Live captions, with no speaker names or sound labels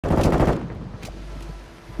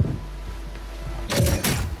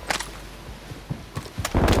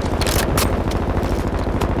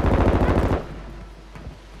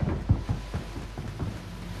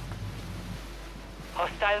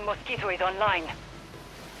Mosquito is online.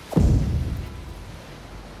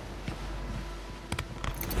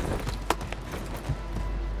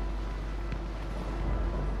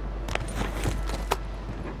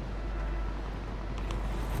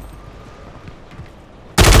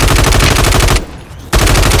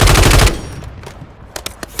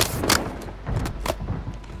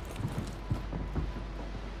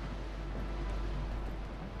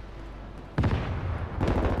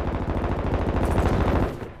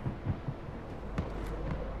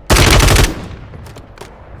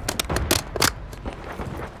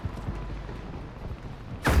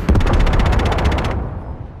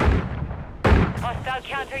 Hostile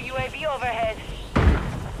counter UAV overhead.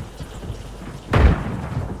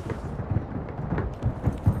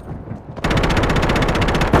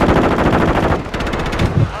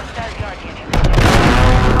 Hostile Guardian in.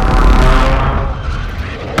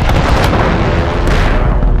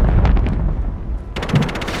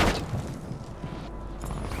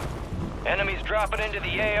 Enemies dropping into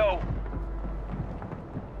the AO.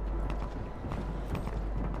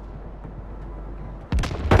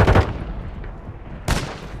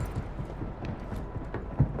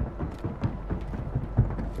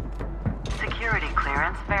 Security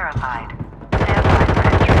clearance verified. Stand by for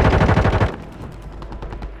entry.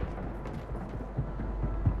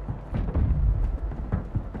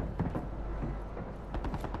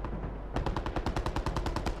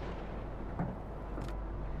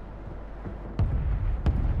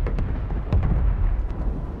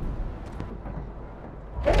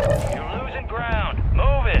 You're losing ground.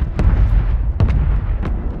 Move it.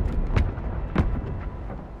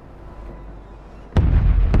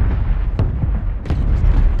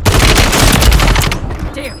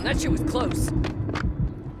 Damn, that shit was close.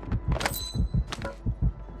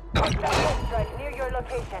 Hostile strike near your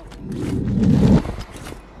location.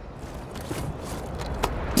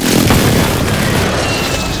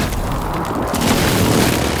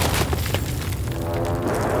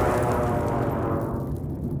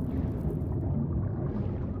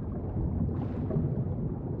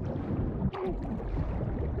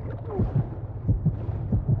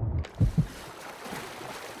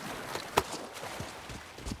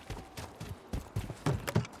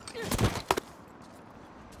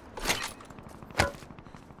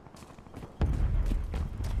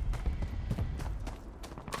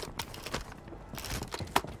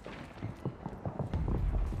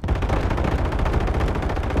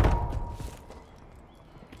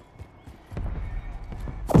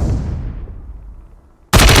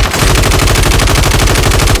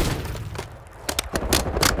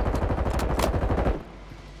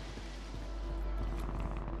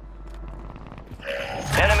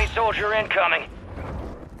 Enemy soldier incoming.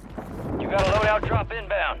 You got a loadout drop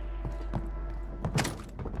inbound.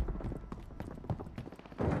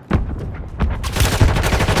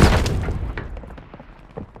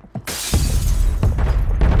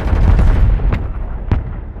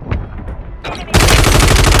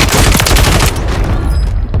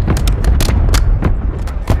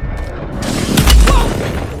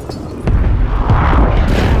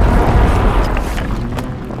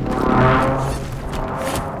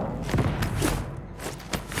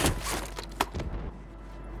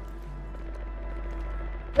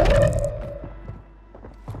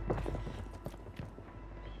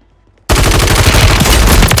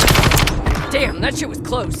 Damn, that shit was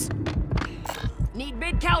close. Need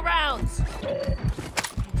mid-cal rounds.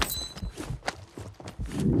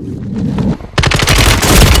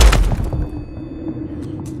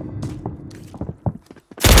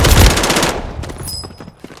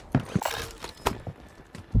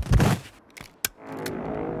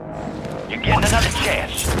 You're getting another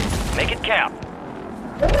chance. Make it count.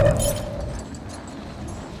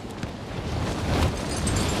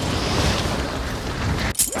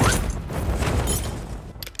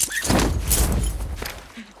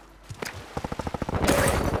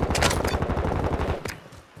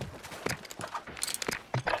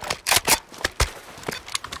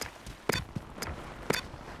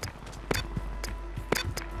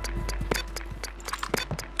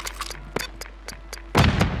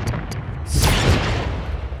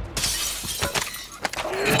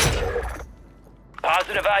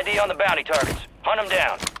 Positive ID on the bounty targets. Hunt them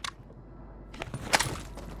down.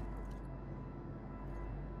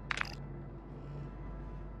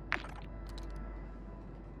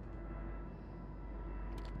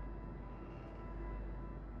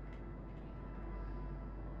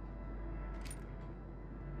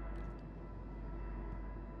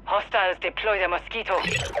 Hostiles deploy the Mosquito.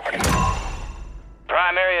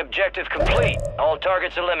 Primary objective complete. All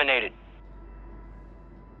targets eliminated.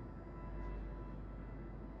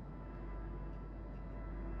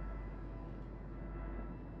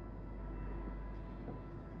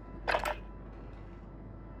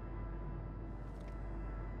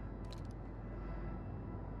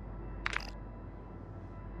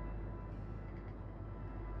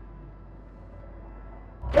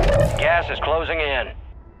 Gas is closing in.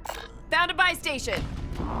 Found a buy station.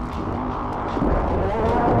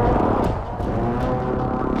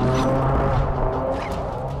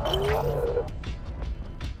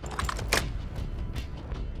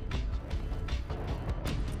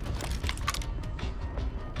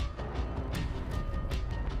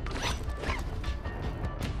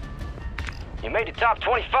 You made the top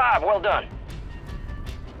 25. Well done.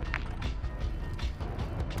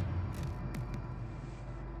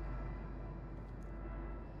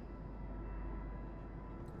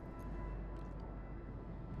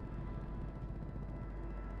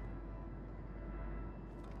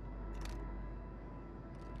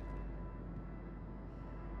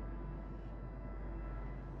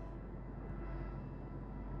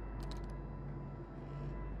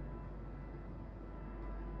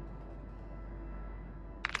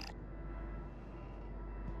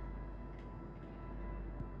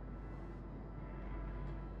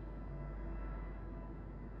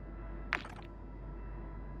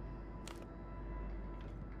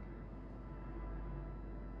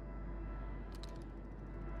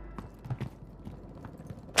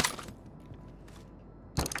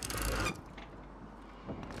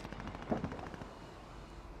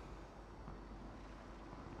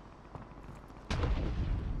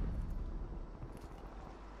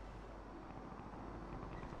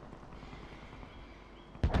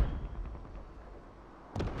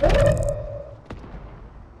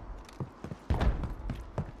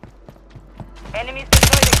 Enemies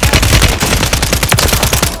deploy the counter.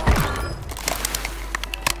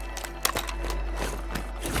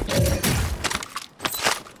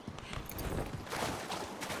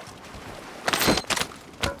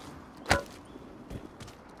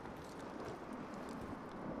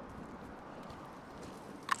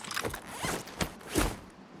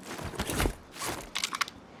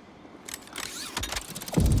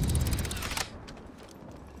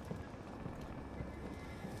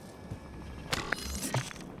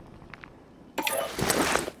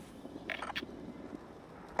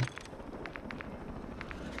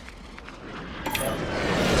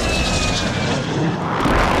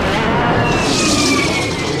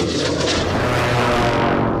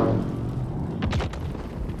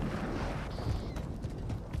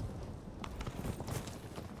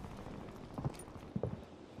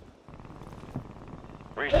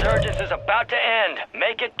 Resurgence is about to end.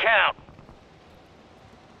 Make it count.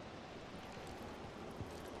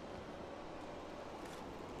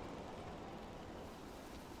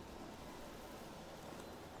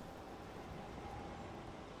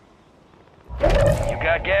 You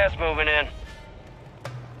got gas moving in.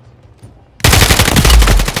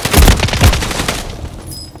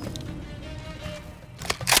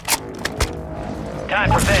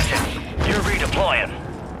 Time for vengeance. You're redeploying.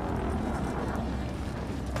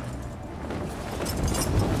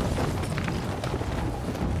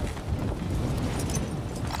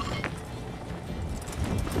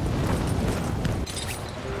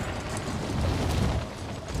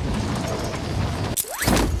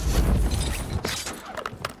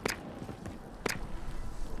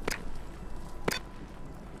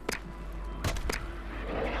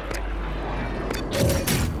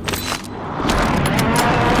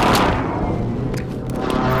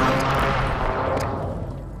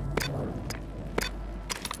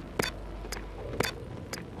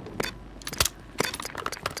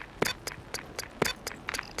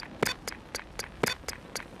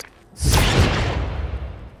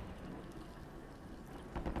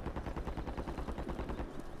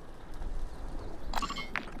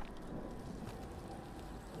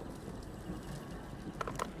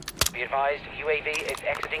 Be advised, UAV is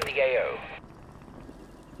exiting the AO.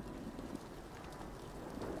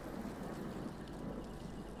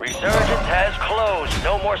 Resurgence has closed.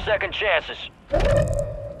 No more second chances.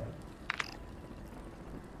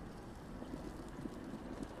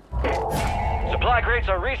 Supply crates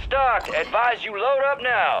are restocked. Advise you load up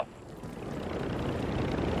now.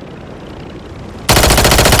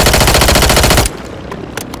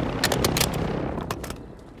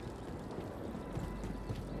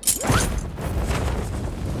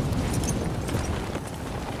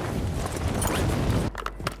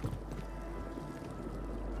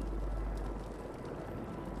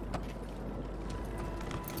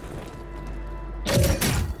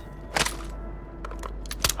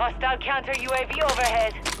 Hostile counter UAV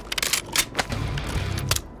overhead.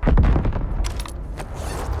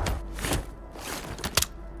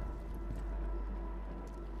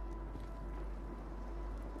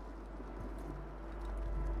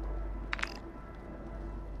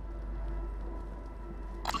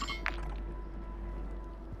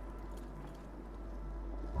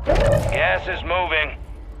 Gas is moving.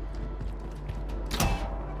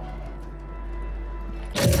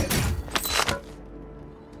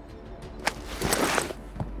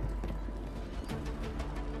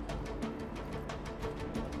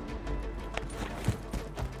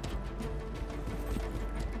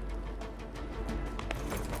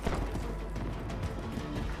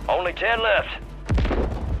 Only 10 left.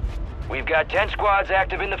 We've got 10 squads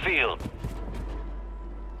active in the field.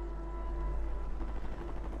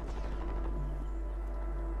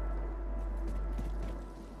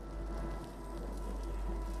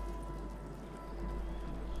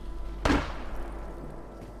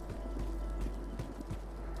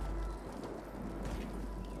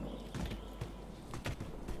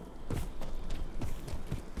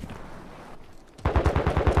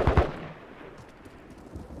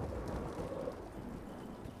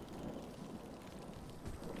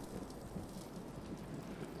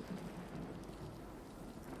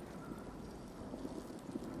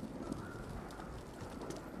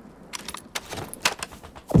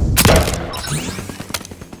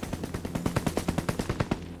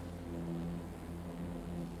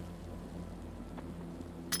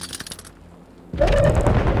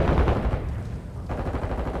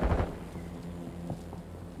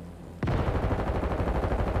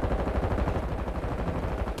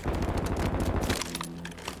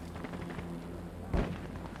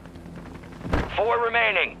 Four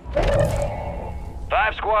remaining.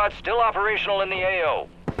 5 squads still operational in the AO.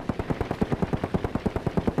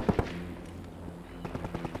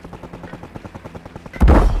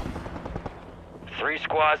 Three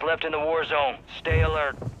squads left in the war zone. Stay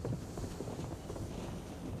alert.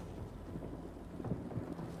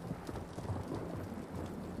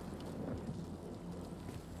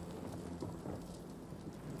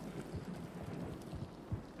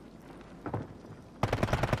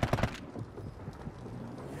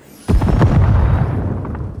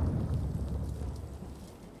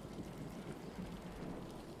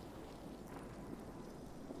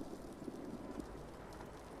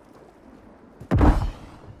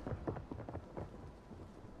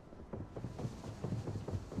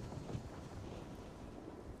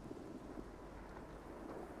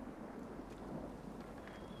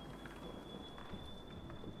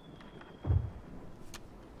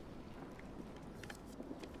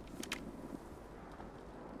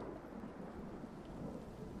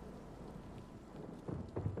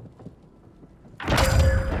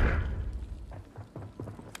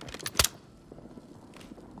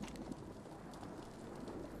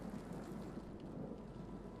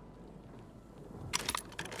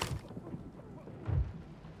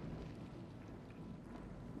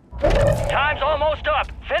 Time's almost up.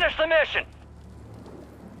 Finish the mission.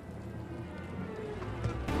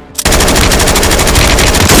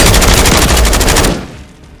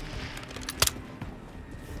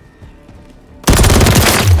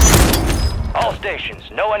 All stations,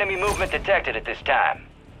 no enemy movement detected at this time.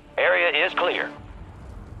 Area is clear.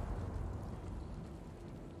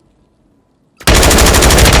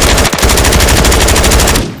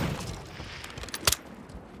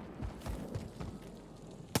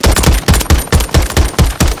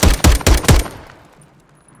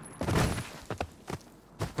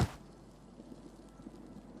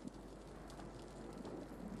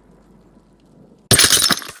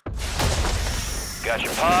 Got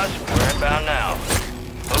your pause? We're inbound now.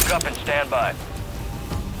 Hook up and stand by.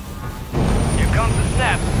 Here comes the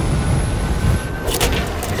snap.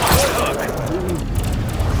 Good hook.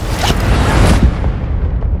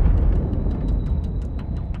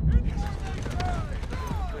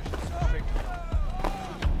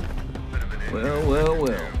 Well, well,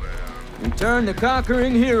 well. Return to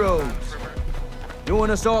conquering heroes. Doing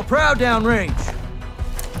us all proud downrange.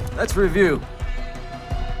 Let's review.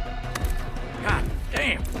 God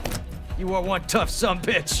damn! You are one tough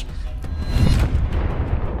sumbitch.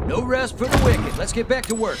 No rest for the wicked. Let's get back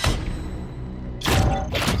to work.